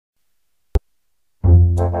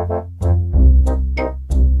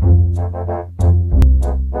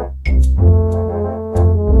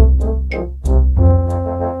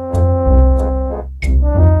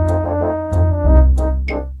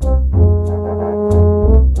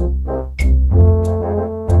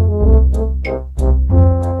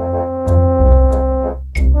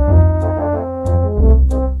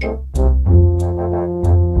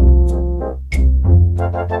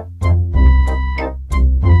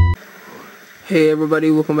Hey everybody,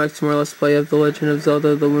 welcome back to more Let's Play of The Legend of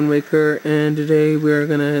Zelda, The Wind Waker, and today we are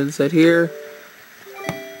gonna head here.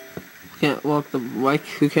 Can't walk the bike,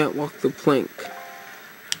 who can't walk the plank.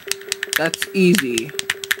 That's easy.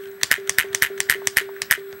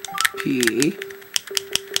 P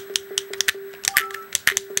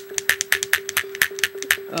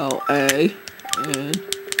L A N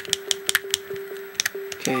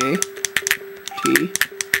K T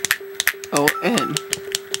O N.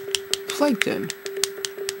 Plankton.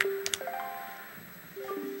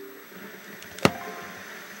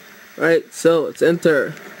 Alright, so let's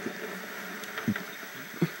enter.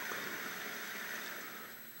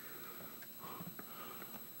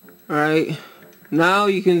 Alright, now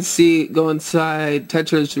you can go inside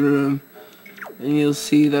Tetra's room, and you'll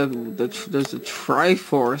see that there's a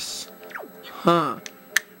Triforce. Huh.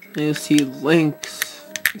 And you'll see links.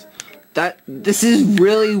 This is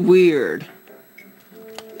really weird.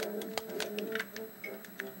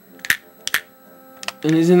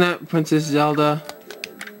 And isn't that Princess Zelda?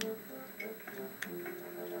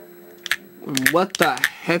 And what the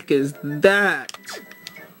heck is that?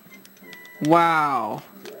 Wow.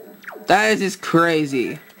 That is just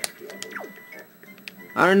crazy.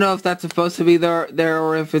 I don't know if that's supposed to be there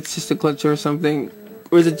or if it's just a glitch or something.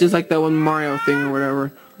 Or is it just like that one Mario thing or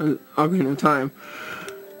whatever? Ocarina of Time.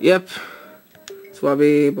 Yep.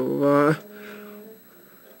 Swabby, blah blah blah.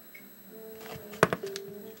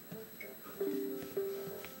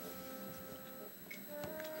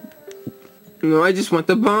 No, I just want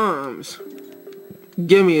the bombs.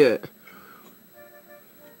 Give me it.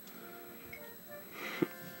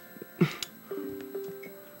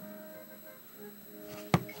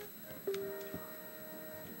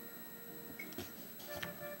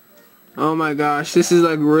 Oh my gosh, this is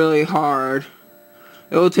like really hard.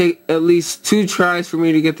 It will take at least 2 tries for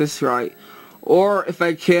me to get this right. Or if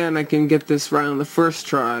I can get this right on the first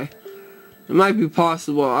try. It might be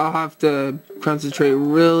possible. I'll have to concentrate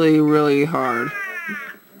really, really hard.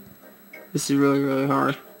 This is really, really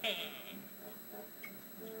hard.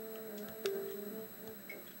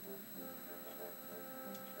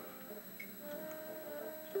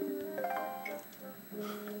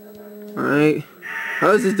 Alright.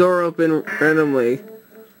 How does this door open randomly?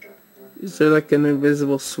 Is there like an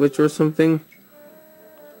invisible switch or something?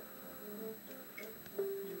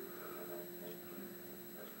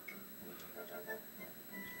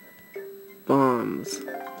 Bombs.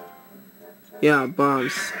 Yeah,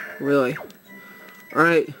 bombs. Really.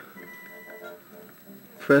 Alright.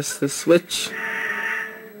 Press the switch.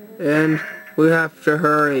 And we have to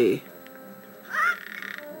hurry.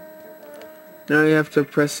 Now you have to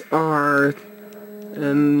press R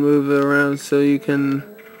and move it around so you can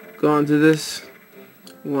go on to this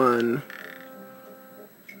one.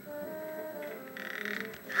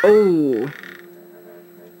 Oh!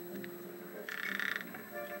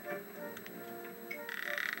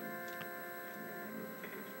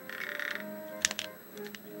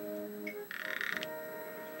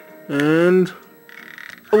 And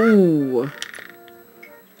oh,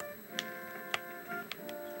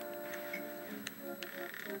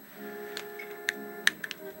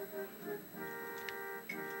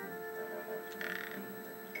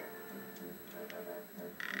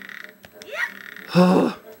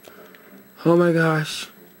 oh my gosh.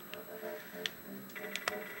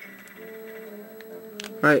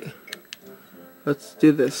 Right, let's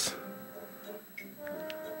do this.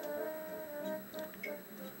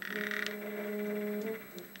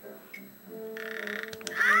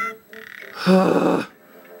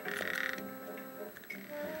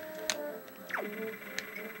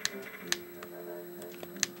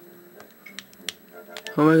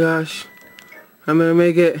 Oh my gosh, I'm gonna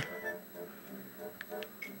make it.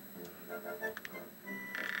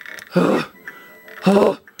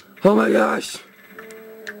 Oh my gosh,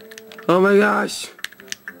 oh my gosh,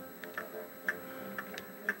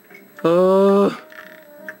 oh.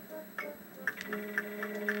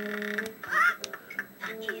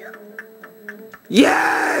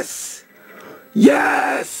 Yes!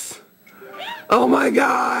 Yes! Oh my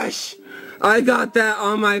gosh! I got that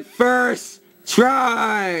on my first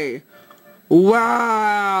try!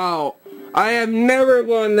 Wow! I have never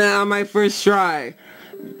won that on my first try.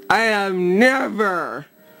 I have never!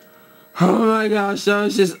 Oh my gosh, that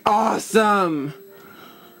was just awesome!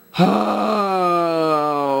 Oh,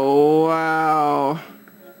 wow.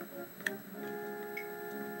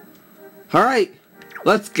 Alright.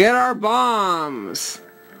 Let's get our bombs!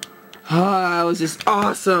 Oh, that was just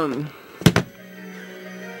awesome!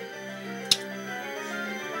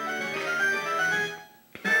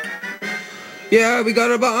 Yeah, we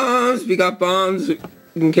got our bombs! We got bombs! We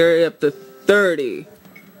can carry up to 30.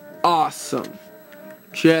 Awesome.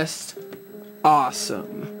 Just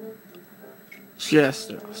awesome.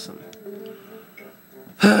 Just awesome.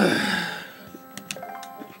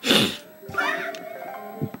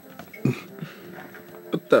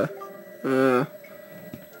 What the?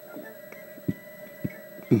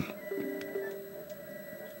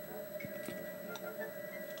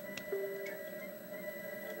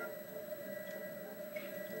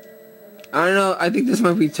 I don't know, I think this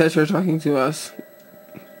might be Tetra talking to us.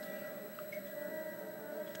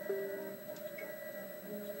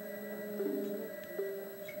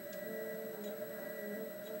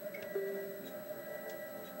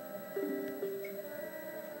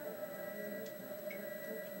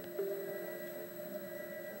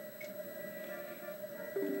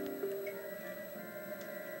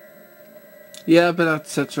 Yeah, but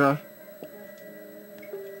that's Tetra.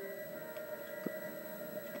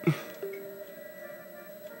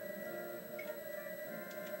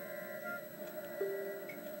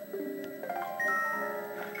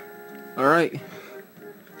 Alright,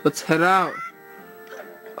 let's head out.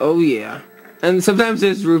 Oh yeah. And sometimes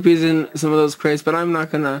there's rupees in some of those crates, but I'm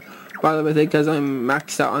not gonna bother with it because I'm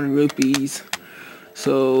maxed out on rupees.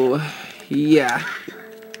 So, yeah.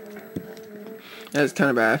 That's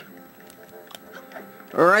kind of bad.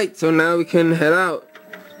 Alright, so now we can head out.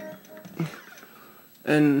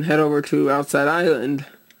 And head over to Outside Island.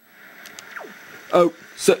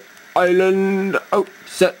 Outside Island,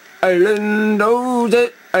 Outside Island,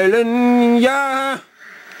 Outside Island, yeah!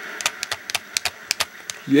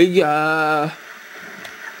 Yeah!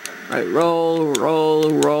 Alright, roll,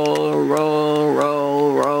 roll, roll, roll,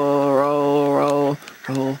 roll, roll, roll,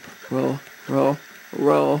 roll, roll, roll,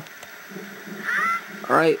 roll.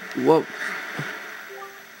 Alright, whoa.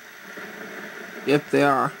 Yep, they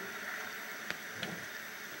are.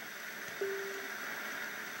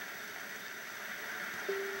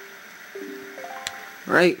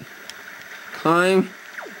 Alright. Climb.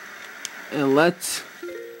 And let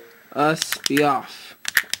us be off.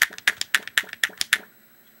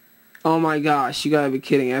 Oh my gosh, you gotta be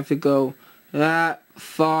kidding. I have to go that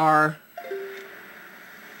far.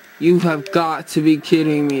 You have got to be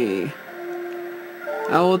kidding me.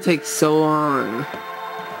 That will take so long.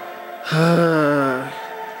 I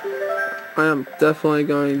am definitely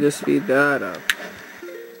going to speed that up.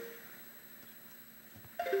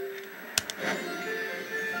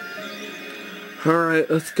 Alright,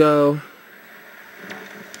 let's go.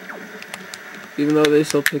 Even though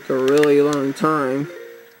this will take a really long time.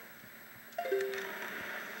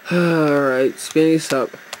 Alright, spin this up.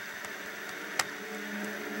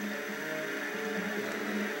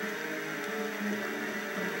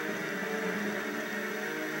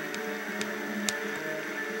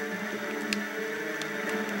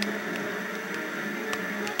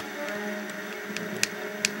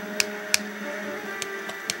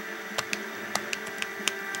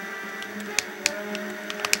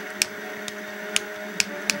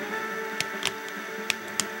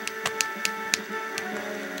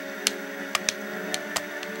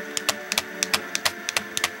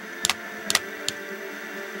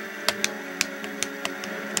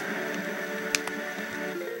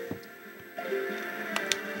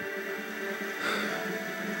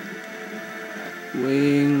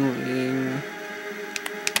 Wing.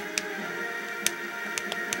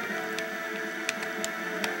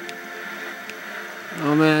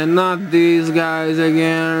 Oh man, not these guys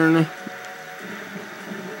again.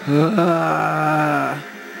 Oh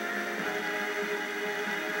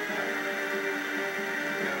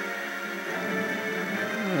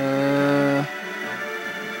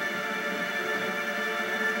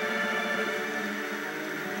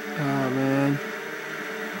man.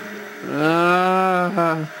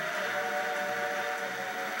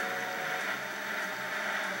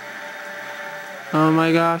 Oh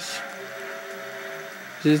my gosh.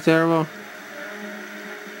 This is terrible.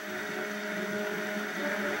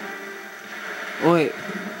 Oh, wait.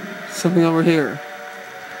 Something over here.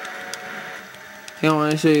 Hey, I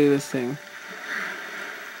want to show you this thing.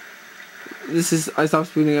 This is... I stopped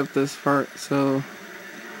speeding up this part, so...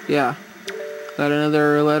 Yeah. Got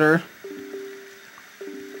another letter.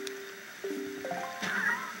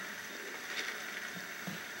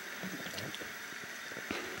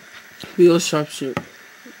 Wheel sharpshoot.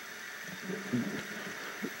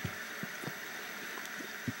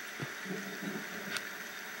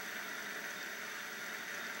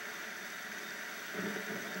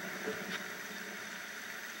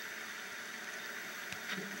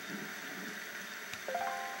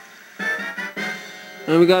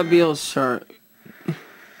 And we got Beal's chart.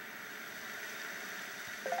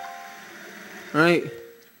 Right.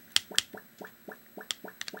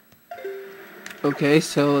 Okay,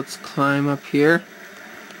 so let's climb up here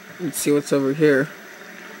and see what's over here.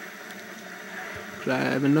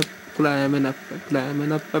 Climbing up, climbing up,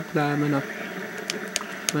 climbing up, climbing up,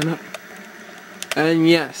 climbing up. And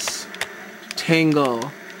yes,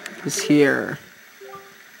 Tangle is here.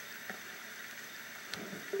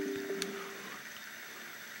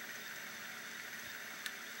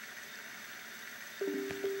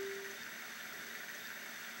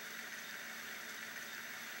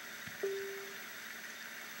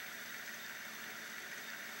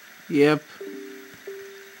 Yep.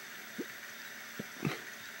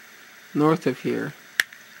 North of here.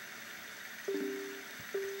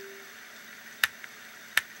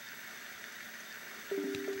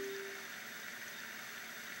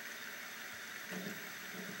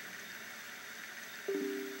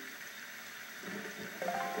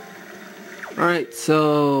 Alright,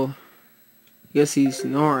 so I guess he's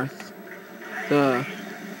north. The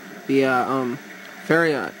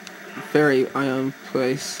ferry island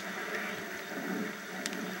place.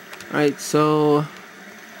 Alright, so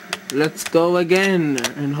let's go again,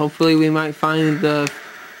 and hopefully we might find the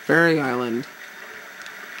ferry island.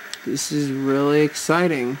 This is really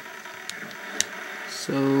exciting.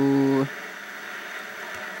 So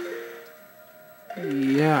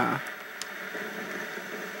yeah.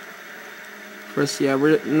 First, yeah,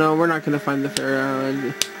 we're not gonna find the ferry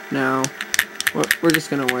island now. We're just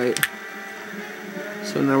gonna wait.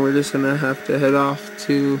 So now we're just gonna have to head off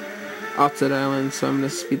to Outside Island. So I'm gonna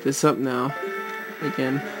speed this up now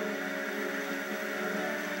again.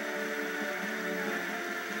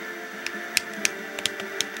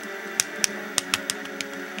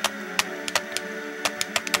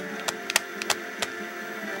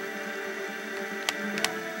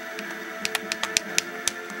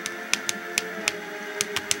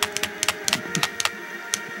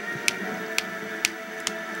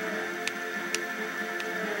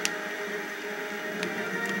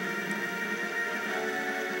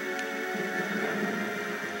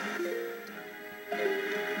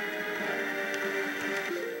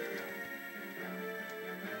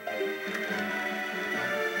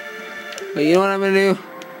 But you know what I'm gonna do?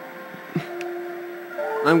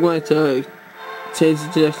 I'm going to change the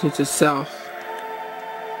direction to south.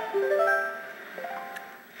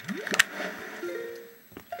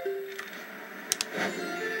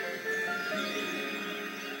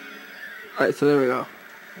 Alright, so there we go.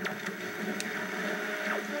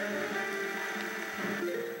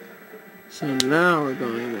 So now we're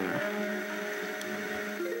going there.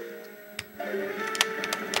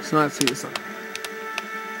 So let's see this one.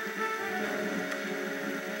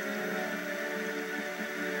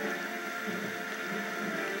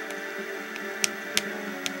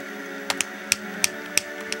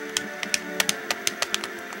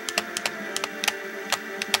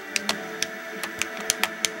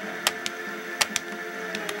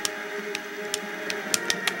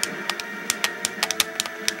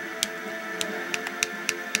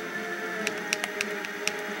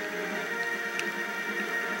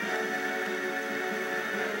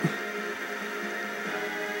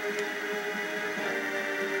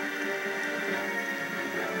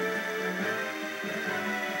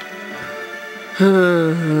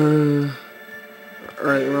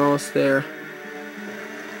 Alright, we're almost there.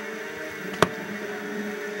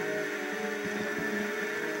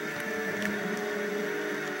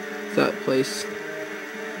 That place.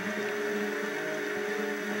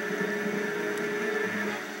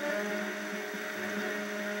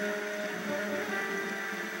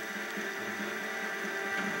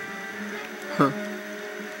 Huh.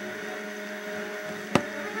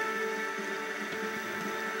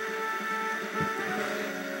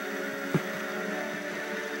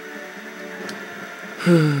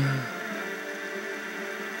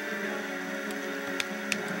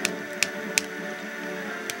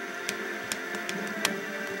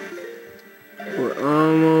 We're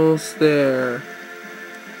almost there.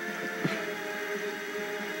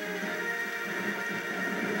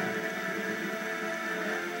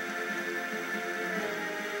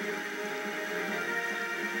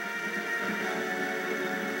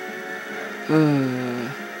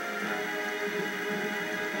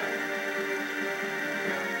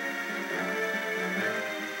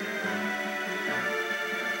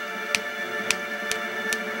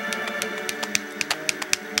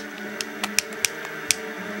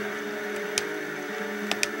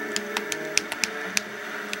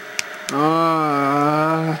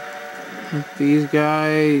 These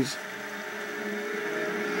guys.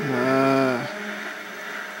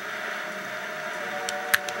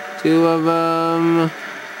 Two of them.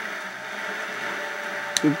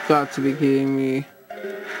 You've got to be kidding me.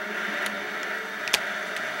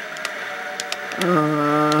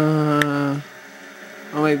 Oh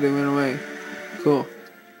wait, they went away. Cool.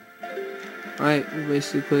 Alright, we're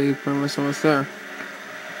basically pretty much almost there.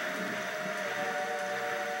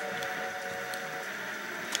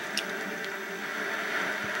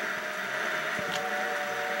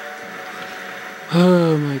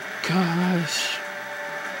 Oh my gosh.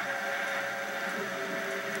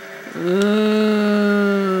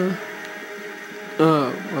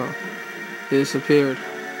 Oh, well. It disappeared.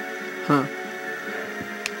 Huh.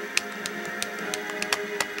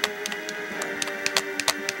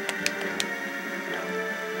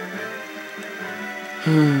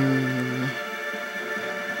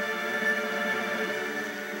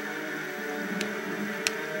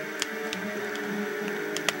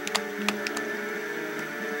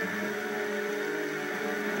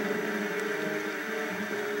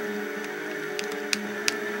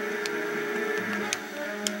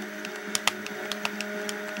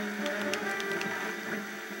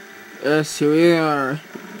 Yes, here we are.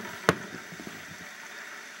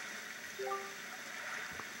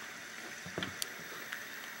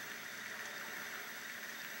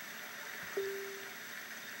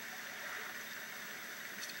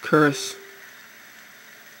 Curse.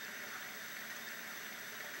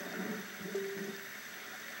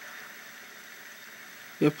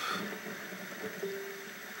 Yep.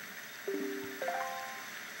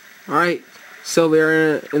 Alright, so we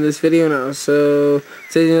are in this video now, so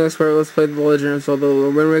today's the next part. Let's play The Legend of Zelda: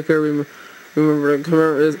 The Wind Waker. Remember to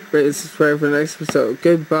comment, rate, and subscribe for the next episode.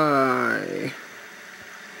 Goodbye.